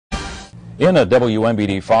In a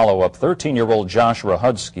WMBD follow-up, 13-year-old Josh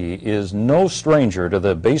Ruchotzke is no stranger to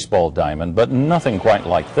the baseball diamond, but nothing quite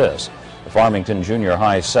like this. The Farmington Junior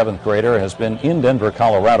High 7th grader has been in Denver,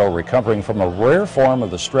 Colorado, recovering from a rare form of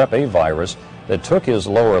the strep A virus that took his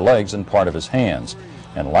lower legs and part of his hands.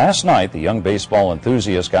 And last night, the young baseball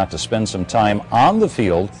enthusiast got to spend some time on the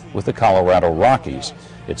field with the Colorado Rockies.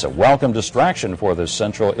 It's a welcome distraction for this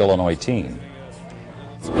Central Illinois team.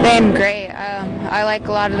 It's been great. I like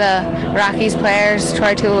a lot of the Rockies players,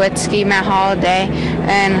 Troy Tulowitzki, Matt Holliday,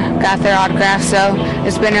 and got their autographs, so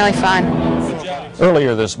it's been really fun.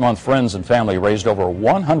 Earlier this month, friends and family raised over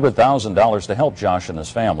 $100,000 to help Josh and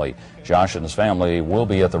his family. Josh and his family will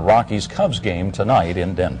be at the Rockies-Cubs game tonight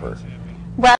in Denver.